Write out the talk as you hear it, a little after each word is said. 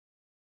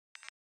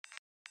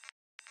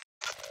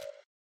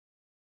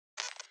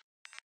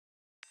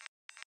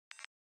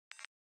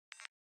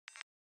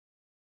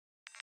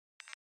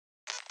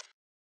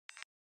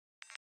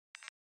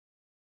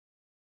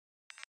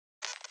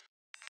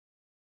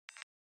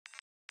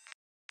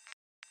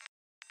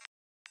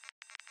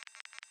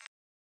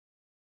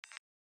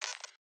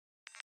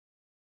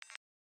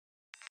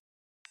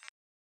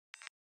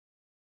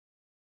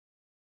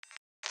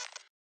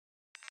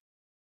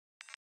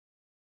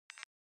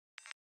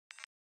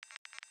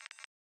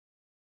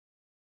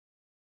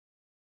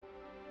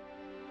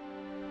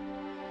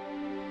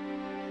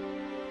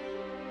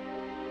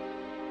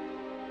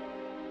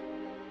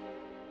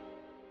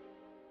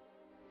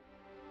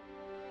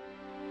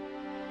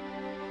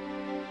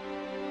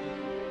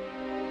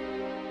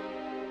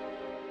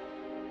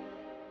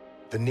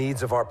The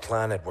needs of our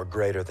planet were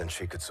greater than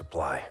she could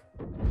supply.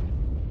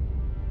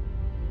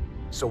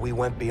 So we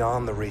went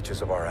beyond the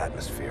reaches of our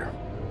atmosphere.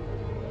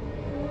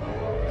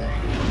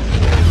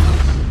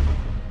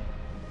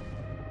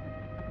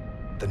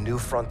 The new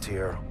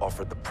frontier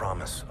offered the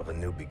promise of a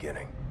new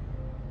beginning.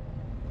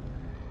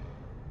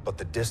 But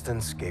the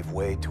distance gave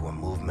way to a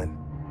movement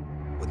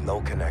with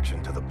no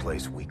connection to the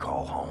place we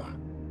call home.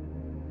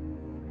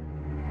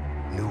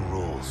 New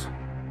rules,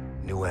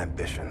 new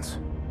ambitions,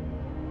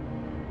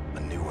 a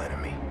new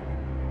enemy.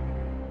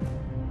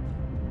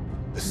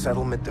 The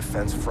Settlement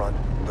Defense Front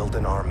built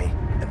an army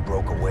and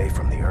broke away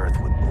from the Earth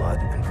with blood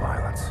and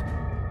violence.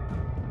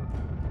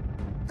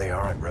 They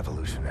aren't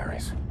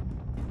revolutionaries.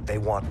 They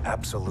want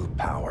absolute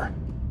power.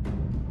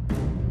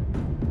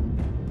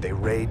 They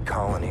raid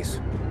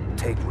colonies,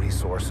 take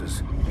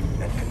resources,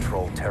 and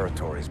control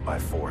territories by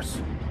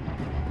force.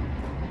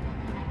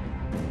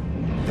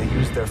 They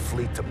use their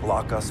fleet to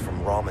block us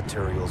from raw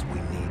materials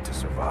we need to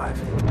survive.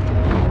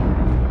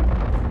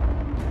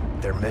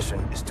 Their mission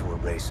is to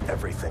erase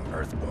everything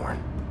Earthborn.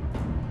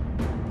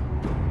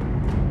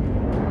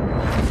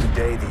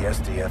 Today, the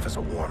SDF is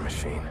a war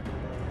machine,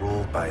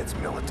 ruled by its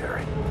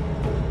military.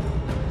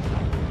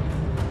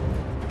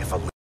 If a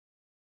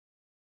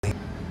leader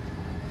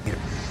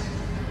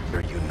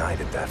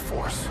united that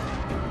force,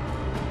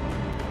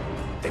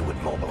 they would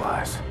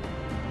mobilize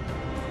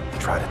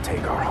and try to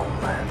take our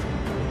homeland.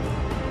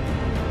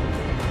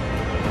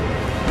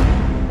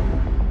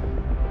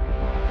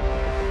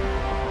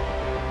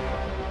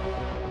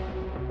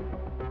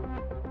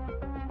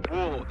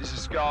 Warlord, this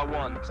is Scar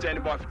 1,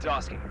 standing by for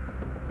tasking.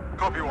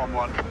 Copy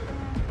 1-1.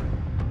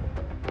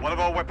 One of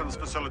our weapons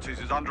facilities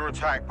is under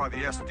attack by the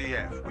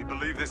SDF. We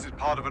believe this is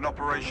part of an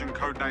operation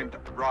codenamed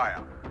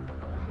Raya.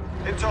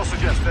 Intel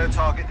suggests their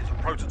target is a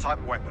prototype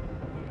weapon.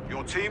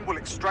 Your team will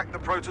extract the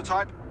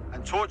prototype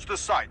and torch the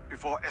site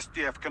before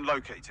SDF can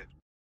locate it.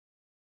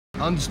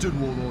 Understood,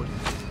 Warlord.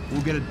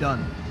 We'll get it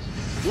done.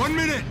 1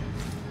 minute!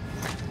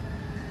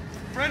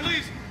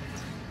 Friendlies!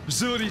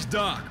 Facility's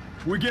dark.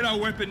 We get our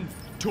weapon,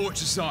 torch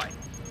the site.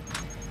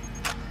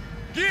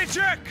 Gear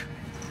check!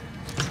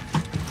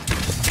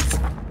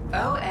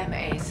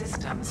 OMA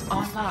systems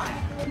online.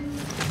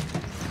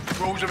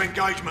 Rules of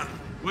engagement.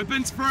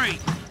 Weapons free.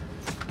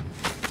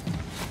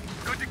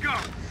 Good to go.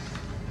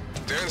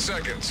 10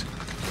 seconds.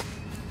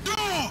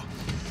 Door!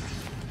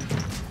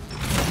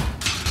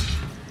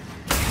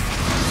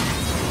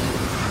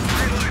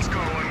 Green light's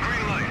going,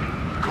 green light.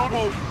 Come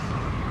on.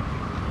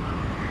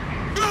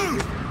 Go!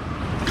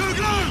 Go,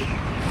 go!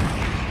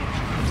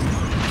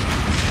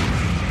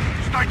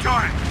 Stay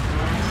tight.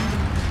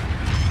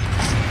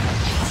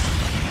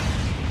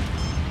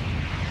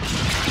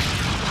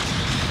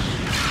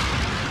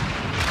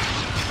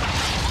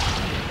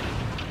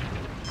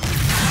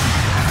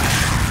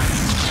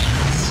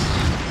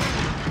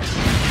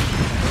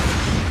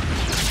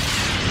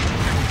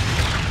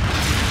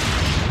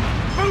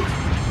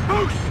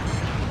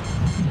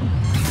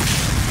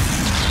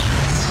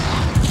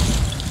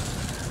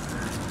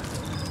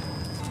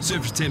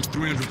 Surface temp's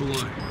 300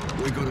 below.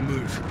 We gotta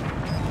move.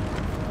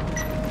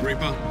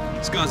 Reaper,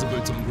 Scar's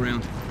boots on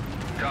ground.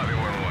 Copy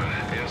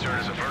 1-1.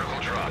 Insert is a vertical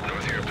drop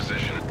north of your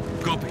position.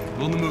 Copy.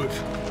 On the move.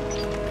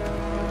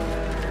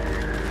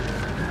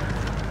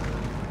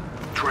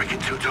 Tracking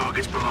 2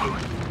 targets below.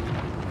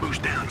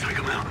 Boost down, take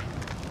them out.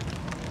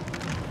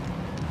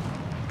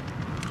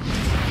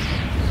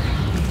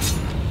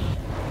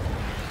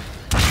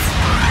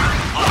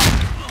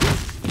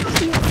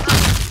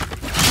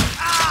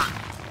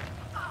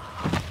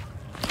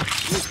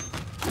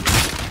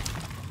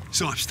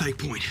 Sipes, take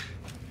point.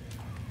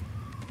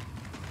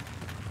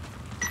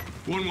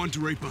 1-1 to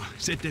Reaper.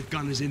 Set that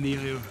gunners in the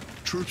AO.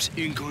 Troops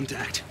in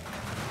contact.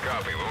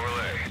 Copy,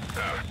 Morley.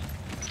 Out.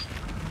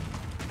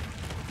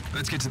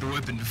 Let's get to the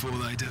weapon before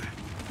they do.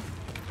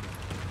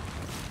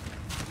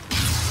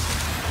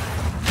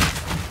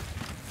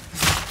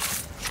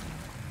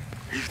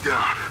 He's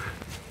down.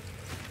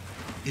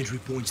 Entry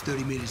point's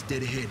 30 meters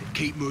dead ahead.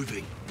 Keep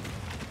moving.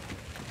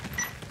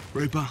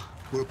 Reaper,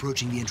 we're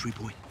approaching the entry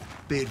point.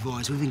 Be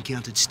advised, we've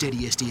encountered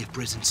steady SDF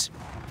presence.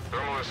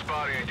 Thermal is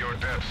spotty at your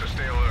depth, so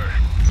stay alert.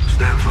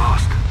 Stand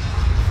fast.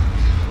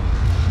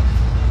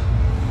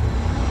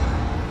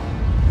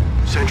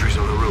 Sentries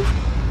on the roof.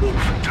 Wolf,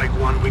 take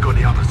one, we got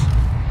the others.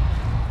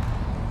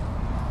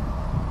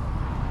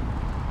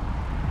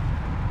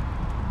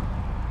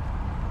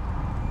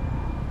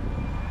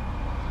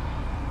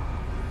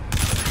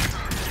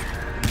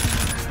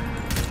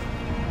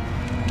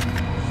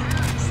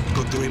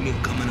 Got 3 more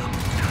coming up.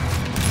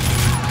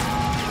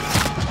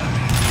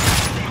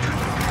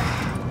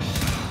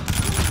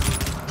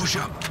 Push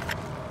up.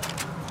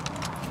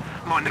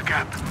 Mind the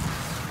gap.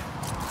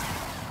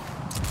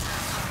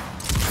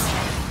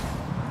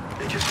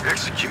 They just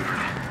executed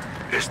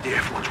it.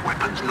 SDF wants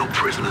weapons, not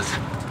prisoners.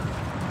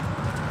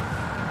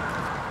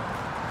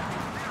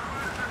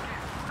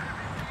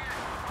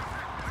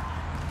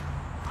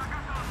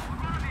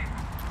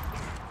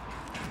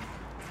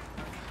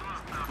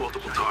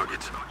 Multiple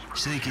targets.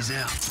 Seek is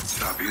out.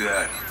 Copy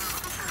that.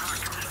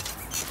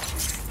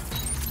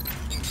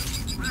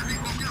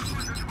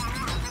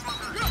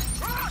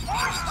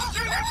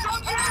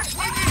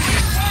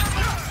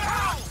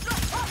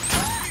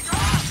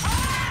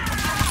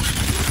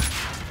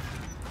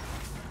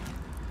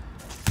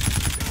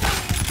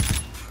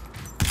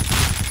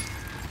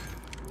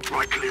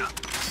 Right, clear.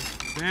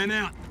 Man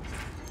out.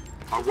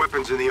 Our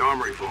weapons in the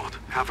armory vault.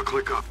 Half a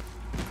click up.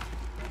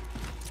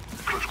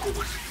 Close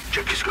quarters.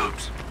 Check your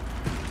scopes.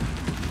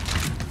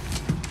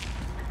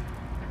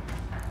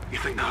 You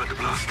think they heard the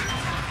blast?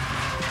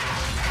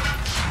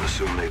 I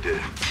assume they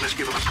did. Let's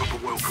give them a proper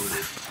welcome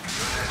then.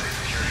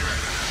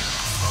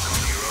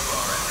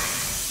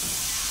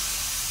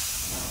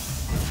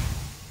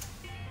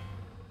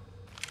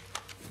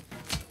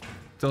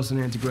 Toss an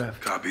anti-grav.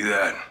 Copy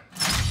that.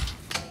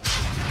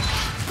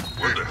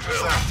 What the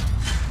hell?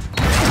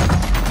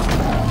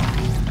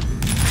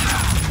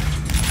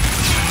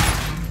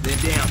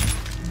 They're down.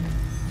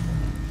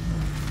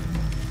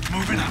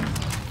 Moving up.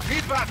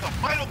 Keep back on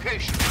my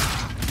location.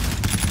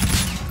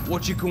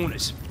 Watch your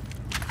corners.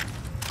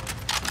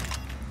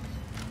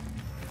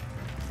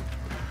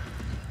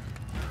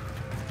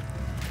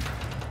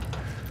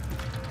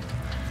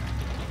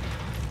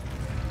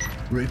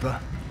 Reaper,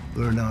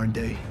 we're in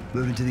R&D.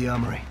 Moving to the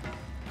armory.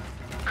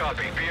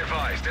 Copy. Be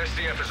advised.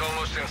 SDF is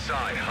almost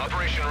inside.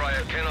 Operation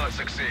Riot cannot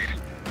succeed.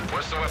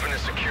 Once the weapon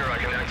is secure, I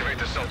can activate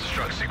the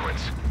self-destruct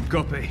sequence.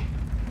 Copy.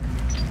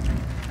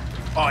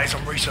 Eyes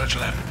on research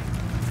lab.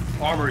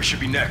 Armory should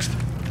be next.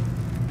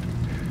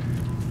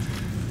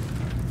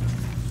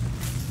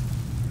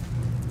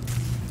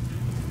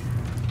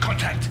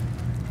 Contact.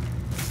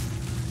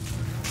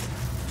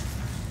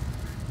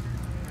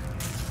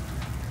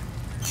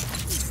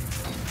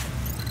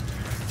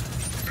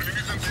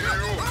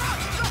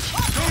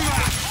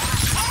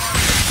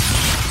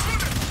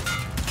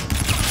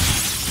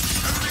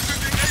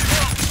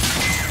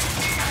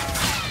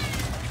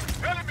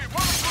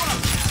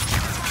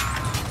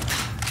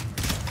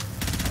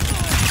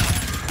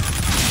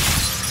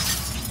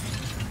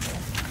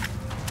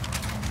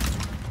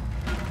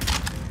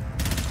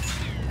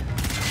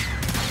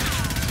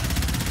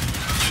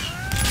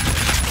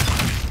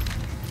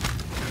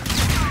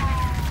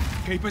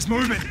 Keep us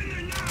moving.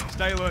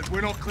 Stay alert,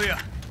 we're not clear.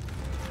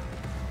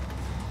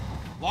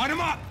 Line them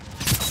up!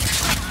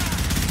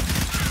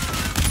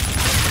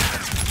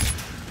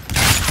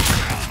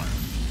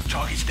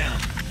 Target's down.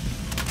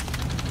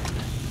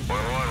 1-1,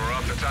 we're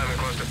off the time and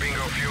close to bingo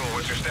fuel.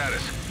 What's your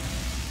status?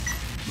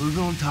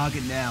 Moving on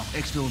target now.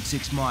 Exfil in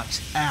 6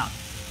 mics. Out.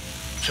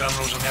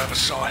 Terminal's on the other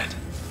side.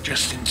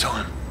 Just in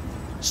time.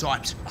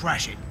 Sipes,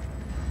 crash it.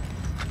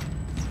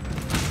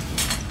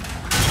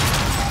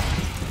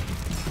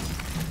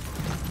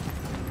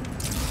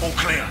 All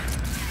clear.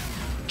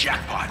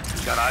 Jackpot.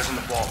 Got eyes on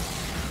the ball.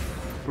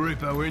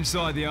 Reaper, we're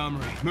inside the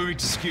armory. Moving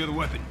to secure the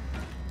weapon.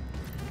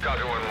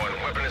 Copy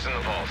 1-1. Weapon is in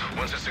the vault.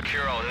 Once it's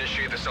secure, I'll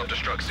initiate the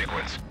self-destruct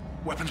sequence.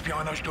 Weapons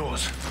behind those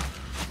doors.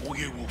 All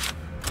you, Wolf.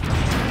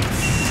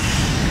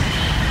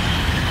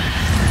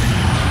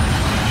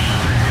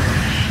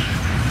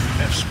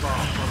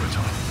 F-Spark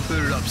prototype.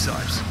 Boot it up,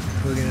 Sipes.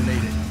 We're gonna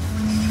need it.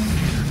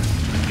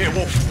 Here,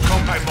 Wolf.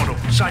 Compact model.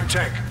 Same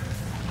tech.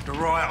 The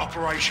riot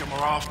operation, we're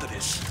after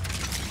this.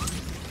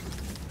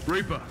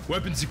 Reaper,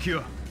 weapon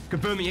secure.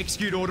 Confirming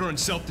execute order and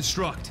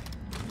self-destruct.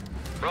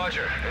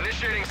 Roger.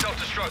 Initiating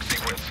self-destruct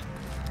sequence.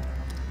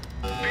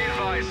 Be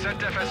advised,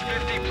 SETDEF has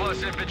 50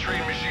 plus infantry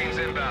and machines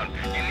inbound.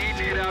 You need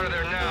to get out of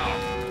there now.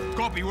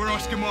 Copy, we're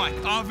Oscar Mike.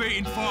 RV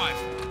in 5.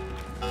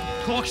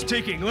 Clock's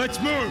ticking, let's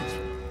move!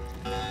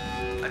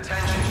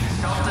 Attention,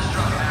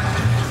 self-destruct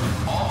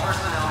active. All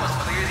personnel must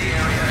clear the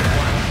area at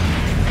once.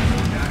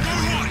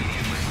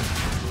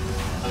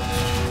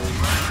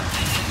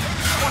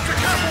 Watch your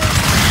careful!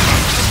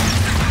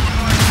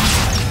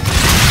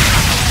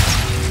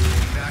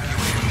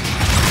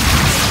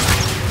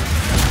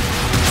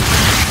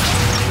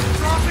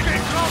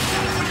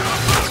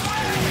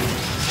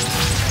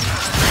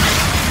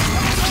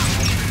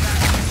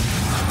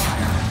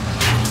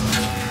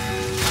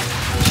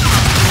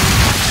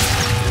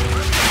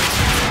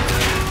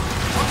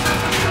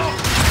 Let's go!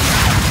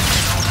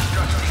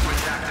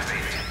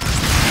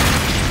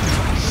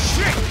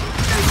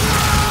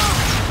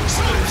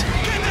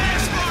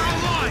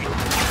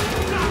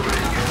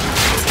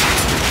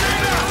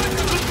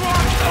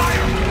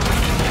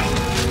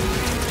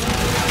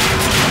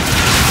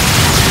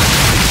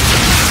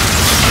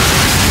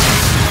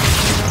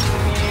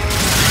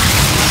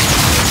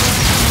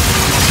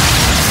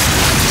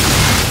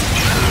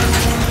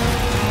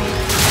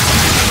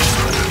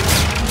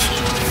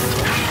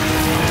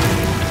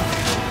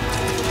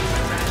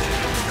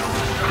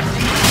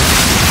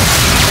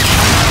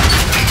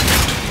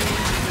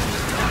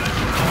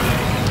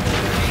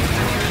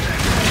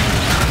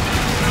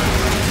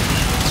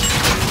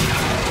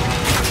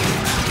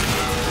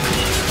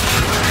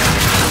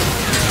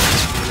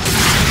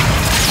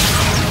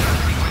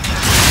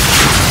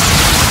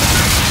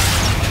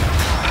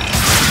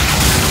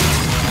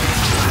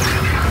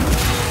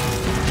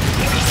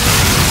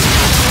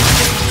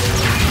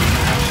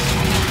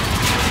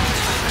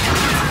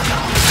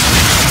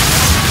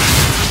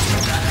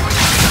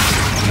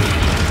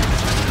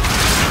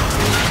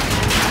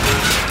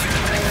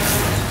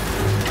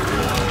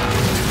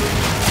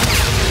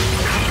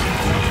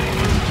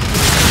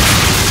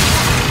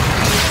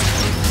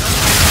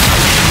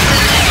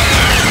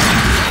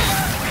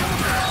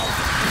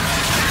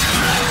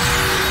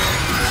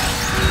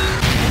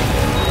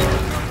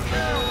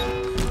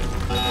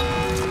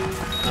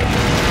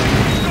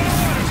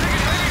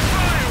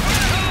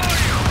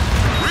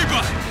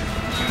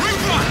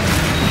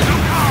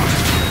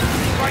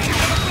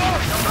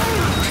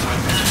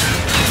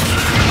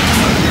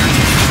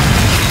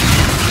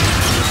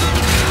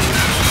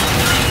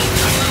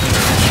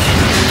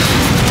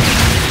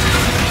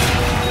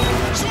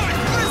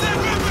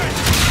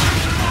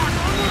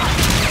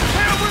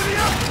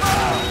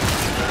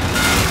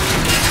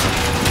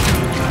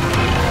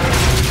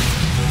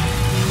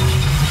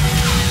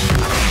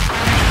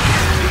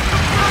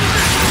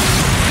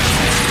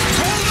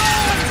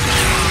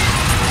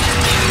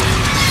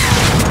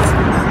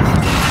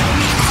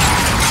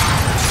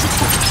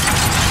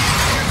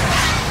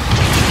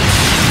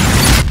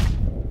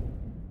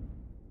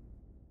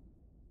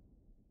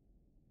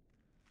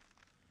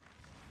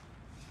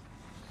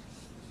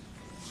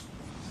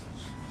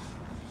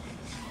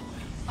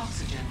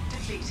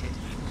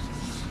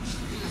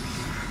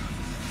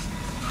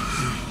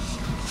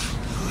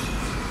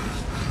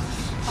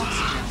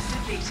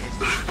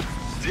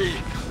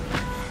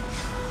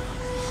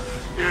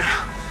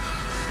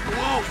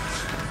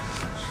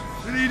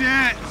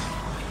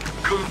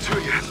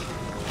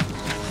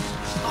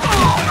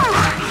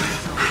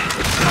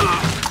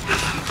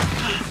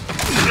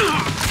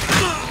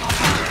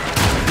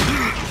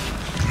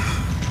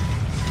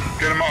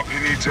 Get him up, he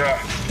needs air.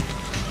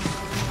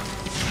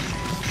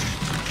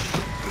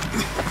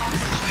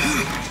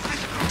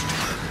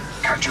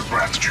 Catch your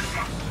breath,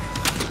 trooper.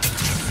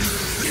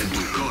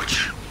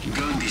 Coach,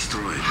 gun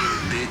destroyed.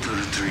 Data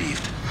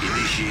retrieved.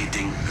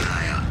 Initiating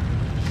Raya.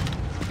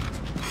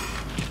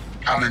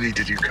 How many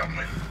did you come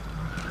with?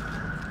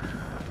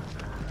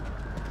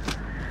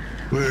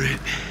 We're it.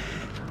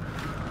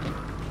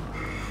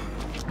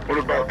 What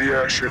about the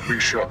airship we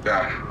shot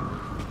down?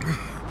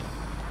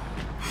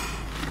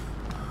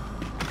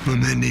 My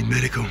men need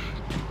medical.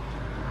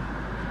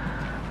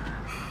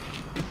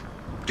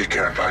 You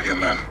care about your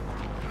men?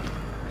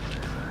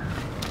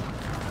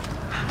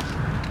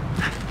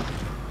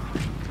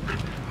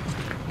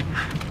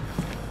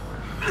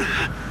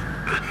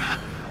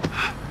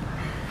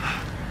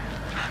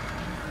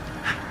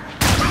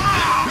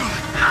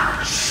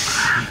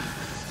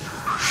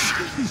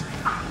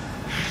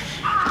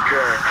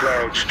 Care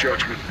clouds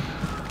judgment.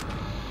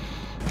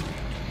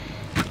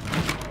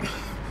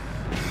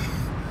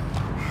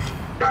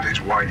 That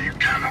is why you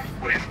cannot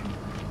win.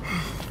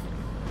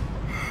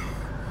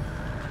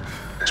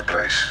 This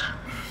place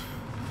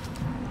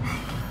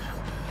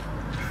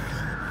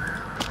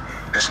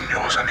isn't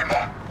yours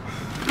anymore.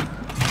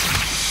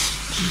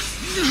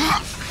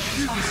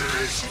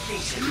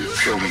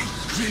 Kill me.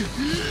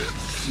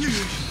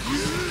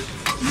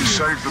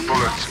 Save the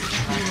bullets.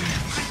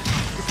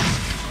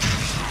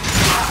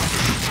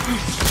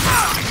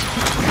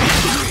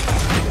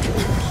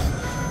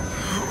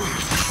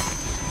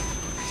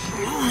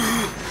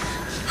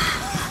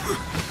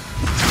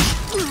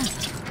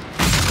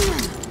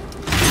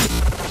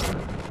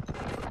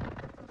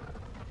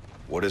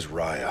 What is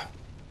Raya?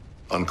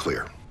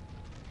 Unclear.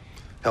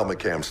 Helmet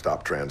cam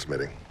stopped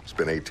transmitting. It's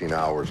been 18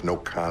 hours, no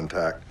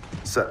contact.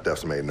 Set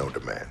def's made no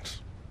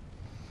demands.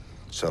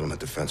 Settlement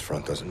Defense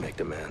Front doesn't make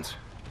demands.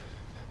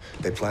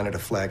 They planted a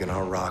flag in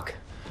our rock.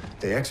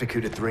 They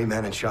executed 3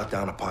 men and shot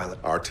down a pilot.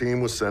 Our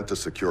team was sent to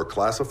secure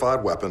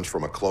classified weapons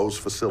from a closed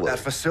facility. That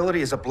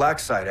facility is a black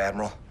site,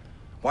 Admiral.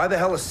 Why the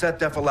hell is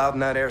SETDEF allowed in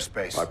that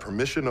airspace? By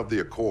permission of the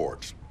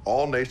Accords,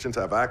 all nations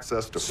have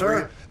access to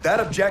Sir, that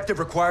objective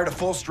required a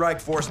full strike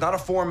force, not a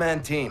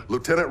 4-man team.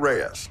 Lieutenant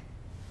Reyes,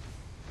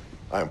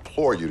 I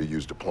implore you to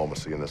use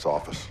diplomacy in this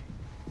office.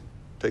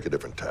 Take a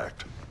different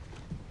tact.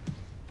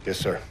 Yes,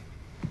 sir.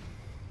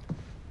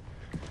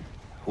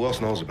 Who else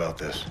knows about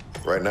this?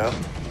 Right now,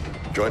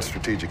 Joint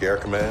Strategic Air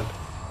Command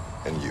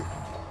and you.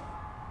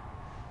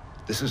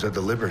 This is a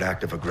deliberate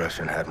act of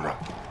aggression, Admiral.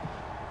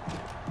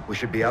 We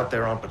should be out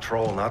there on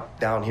patrol, not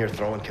down here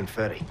throwing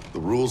confetti. The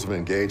rules of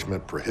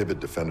engagement prohibit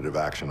definitive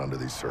action under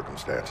these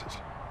circumstances.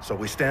 So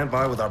we stand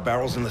by with our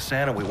barrels in the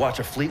sand and we watch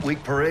a Fleet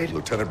Week parade?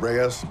 Lieutenant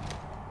Reyes,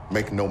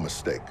 make no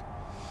mistake.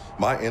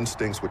 My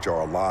instincts, which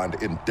are aligned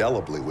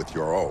indelibly with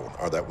your own,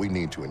 are that we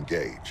need to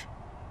engage.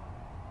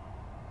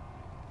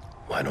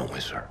 Why don't we,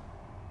 sir?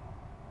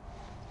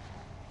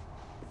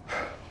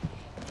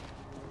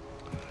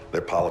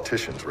 They're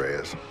politicians,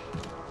 Reyes.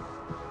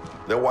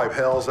 They'll wipe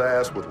hell's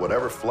ass with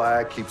whatever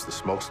flag keeps the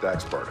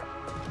smokestacks burning.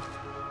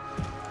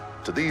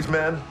 To these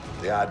men,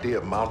 the idea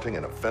of mounting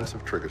an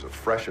offensive triggers a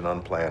fresh and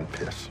unplanned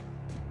piss.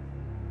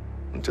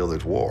 Until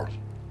there's war,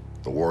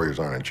 the warriors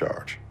aren't in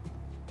charge.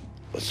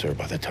 But, sir,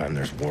 by the time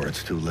there's war,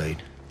 it's too late.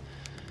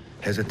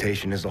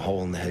 Hesitation is a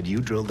hole in the head. You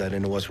drilled that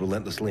into us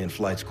relentlessly in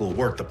flight school.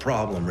 Work the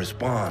problem,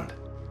 respond.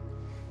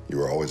 You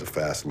were always a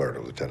fast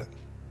learner, Lieutenant.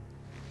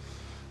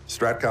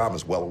 Stratcom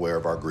is well aware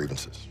of our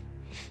grievances.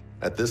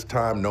 At this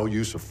time, no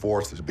use of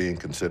force is being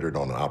considered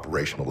on an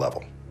operational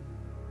level.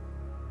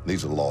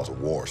 These are the laws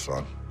of war,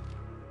 son.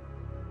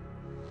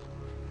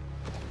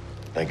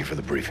 Thank you for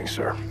the briefing,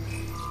 sir.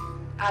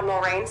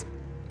 Admiral Rains,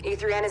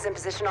 E3N is in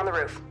position on the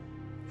roof.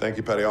 Thank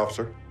you, Petty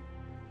Officer.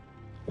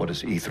 What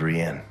is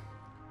E3N?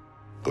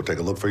 Go take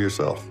a look for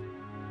yourself.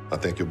 I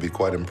think you'll be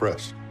quite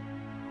impressed.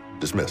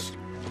 Dismissed.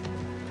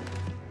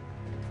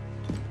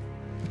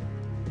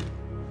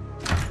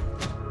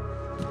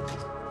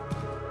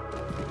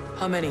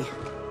 How many?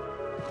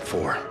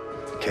 4.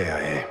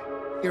 KIA.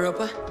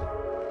 Europa?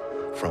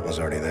 Front was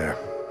already there.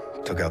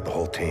 Took out the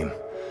whole team.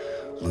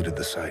 Looted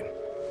the site.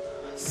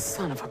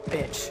 Son of a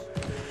bitch.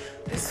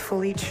 This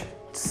Felice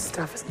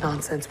stuff is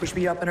nonsense. We should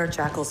be up in our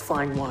jackals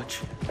flying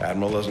watch.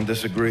 Admiral doesn't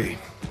disagree.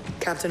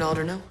 Captain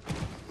Alderno?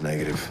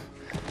 Negative.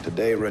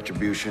 Today,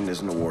 Retribution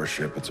isn't a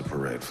warship, it's a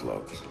parade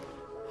float.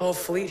 Whole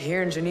fleet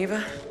here in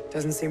Geneva?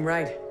 Doesn't seem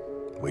right.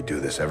 We do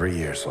this every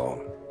year,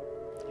 Salt.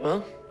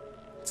 Well,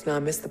 let's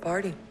not miss the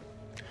party.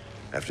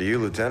 After you,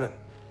 Lieutenant.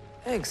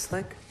 Thanks,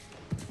 Slick.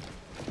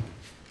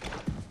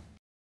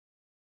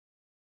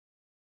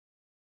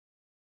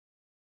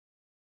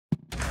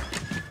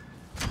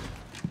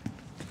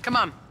 Come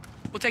on.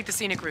 We'll take the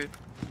scenic route.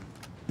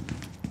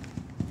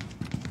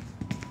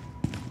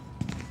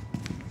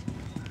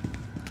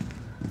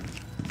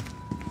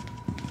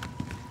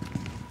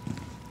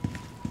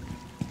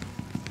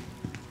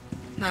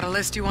 Not a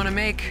list you want to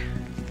make?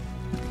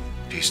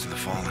 Peace to the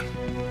fallen.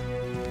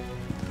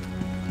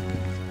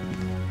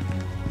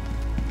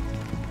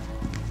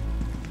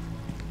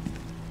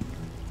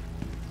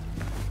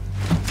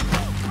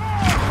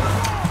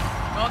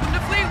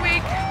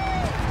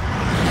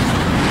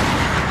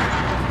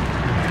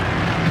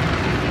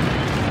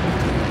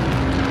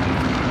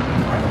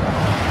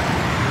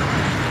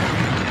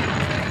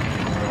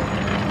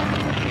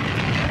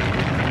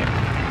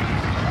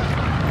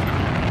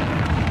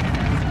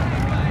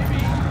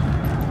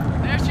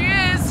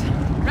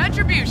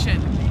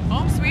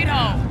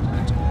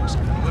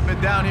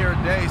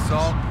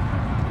 Saul?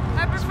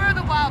 I prefer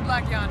the wild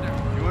black yonder.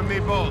 You and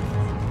me both.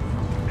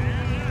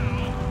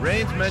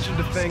 Raines mentioned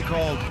a thing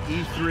called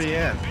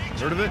E3N.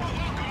 Heard of it?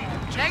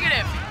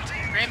 Negative.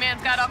 Gray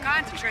Man's got all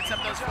kinds of tricks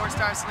up those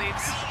 4-star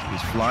sleeves.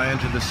 He's flying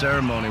to the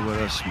ceremony with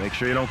us. Make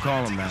sure you don't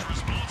call him that.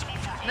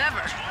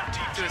 Never.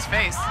 To his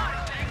face.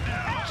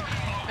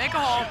 Make a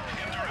hole.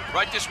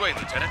 Right this way,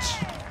 Lieutenants.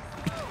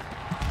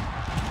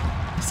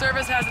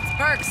 Service has its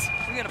perks.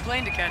 We got a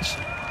plane to catch.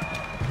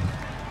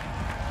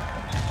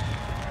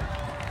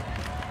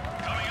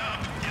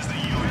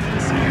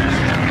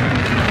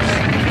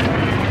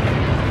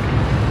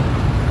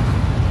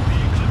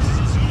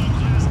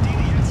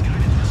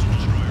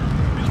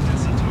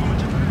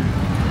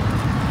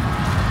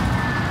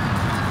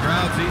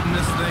 Crowd's eating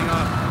this thing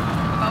up.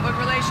 Public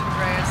relations,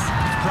 Reyes.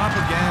 It's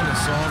propaganda,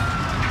 Saul.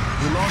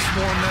 We lost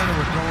 4 men and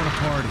we're throwing a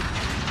party.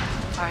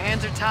 Our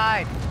hands are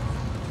tied.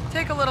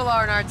 Take a little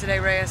R&R today,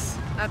 Reyes.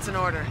 That's an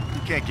order.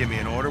 You can't give me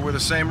an order. We're the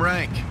same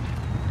rank.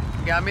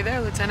 You got me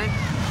there, Lieutenant.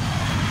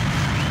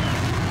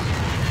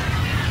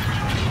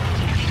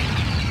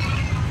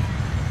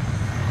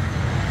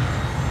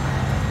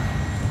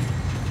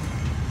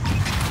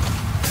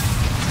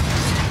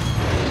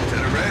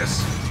 Lieutenant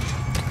Reyes.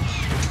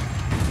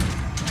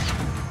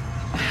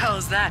 The hell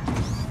is that?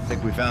 I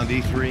think we found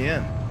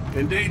E3N.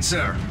 Indeed,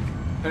 sir.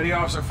 Petty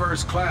Officer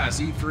First Class,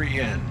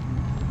 E3N.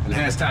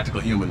 Enhanced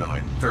Tactical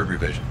Humanoid, 3rd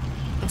Revision.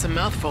 That's a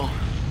mouthful.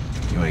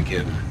 You ain't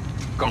kidding.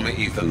 Call me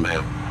Ethan,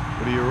 ma'am.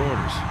 What are your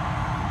orders?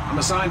 I'm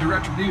assigned to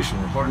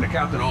Retribution, reporting to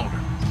Captain Alder.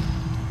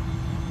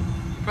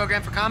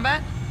 Program for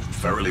combat?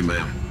 Thoroughly,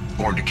 ma'am.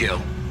 Born to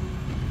kill.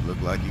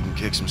 Look like you can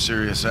kick some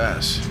serious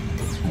ass.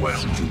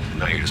 Well,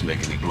 now you're just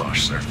making me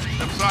blush, sir.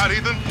 Step aside,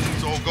 Ethan,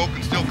 so old Goat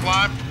can still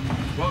climb.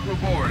 Welcome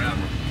aboard,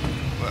 Admiral.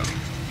 Well,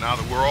 now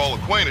that we're all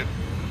acquainted,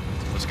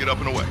 let's get up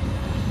and away.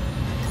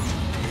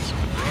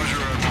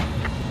 Roger, Admiral.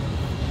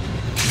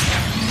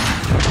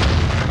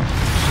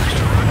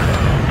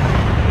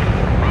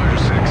 Roger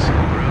 6.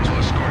 Grounds will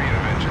escort you to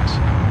Vengeance.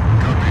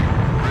 Copy.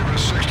 Raven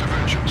 6 to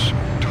Vengeance.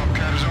 Top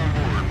Cat is on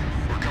board.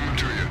 We're coming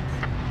to you.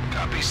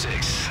 Copy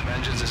 6.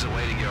 Vengeance is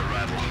awaiting your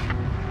arrival.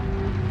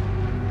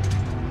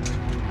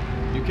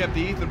 You kept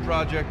the Ethan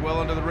project well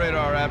under the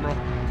radar, Admiral.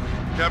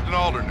 Captain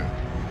Alder knew.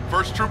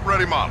 First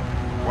troop-ready model.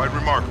 Quite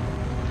remarkable.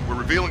 We're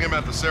revealing him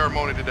at the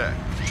ceremony today.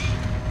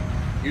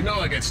 You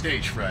know I get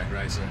stage fright,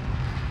 right, sir?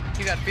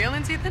 You got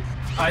feelings, Ethan?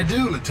 I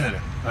do,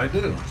 Lieutenant. I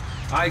do.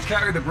 I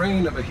carry the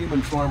brain of a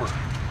human farmer.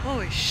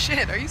 Holy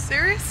shit, are you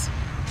serious?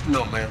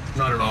 No, ma'am.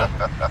 Not at all.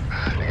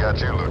 You got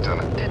you,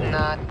 Lieutenant. Did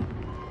not.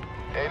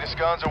 Aegis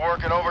guns are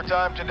working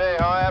overtime today,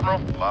 huh,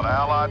 Admiral? A lot of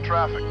Allied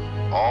traffic.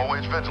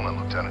 Always vigilant,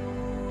 Lieutenant.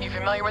 You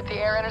familiar with the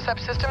air intercept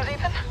systems,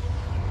 Ethan?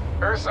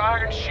 Earth's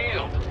Iron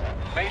Shield.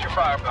 Major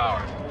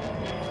firepower.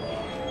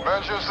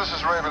 Vengeance, this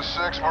is Raven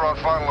 6. We're on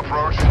final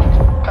approach.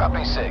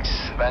 Copy 6.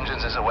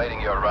 Vengeance is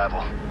awaiting your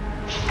arrival.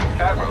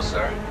 Admiral,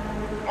 sir.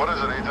 What is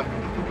it, Ethan?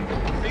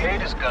 The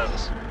Aegis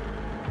guns.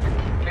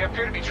 They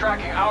appear to be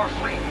tracking our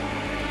fleet.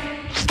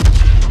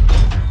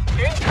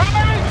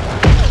 Incoming!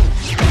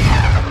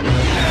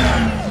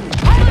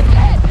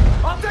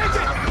 I'll take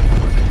it!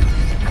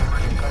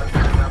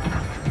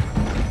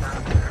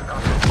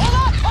 Hold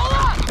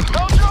on!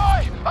 No joy!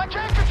 I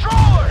can't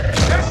control her!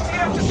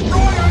 STF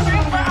destroyers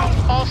inbound!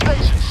 All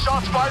stations,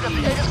 shots fired at the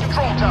Aegis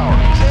control tower.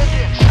 Say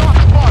again,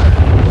 shots fired.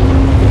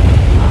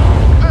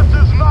 This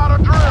is not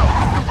a drill.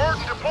 Convert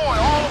and deploy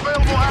all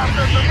available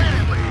assets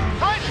immediately.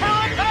 Right for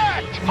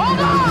impact! Hold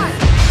on!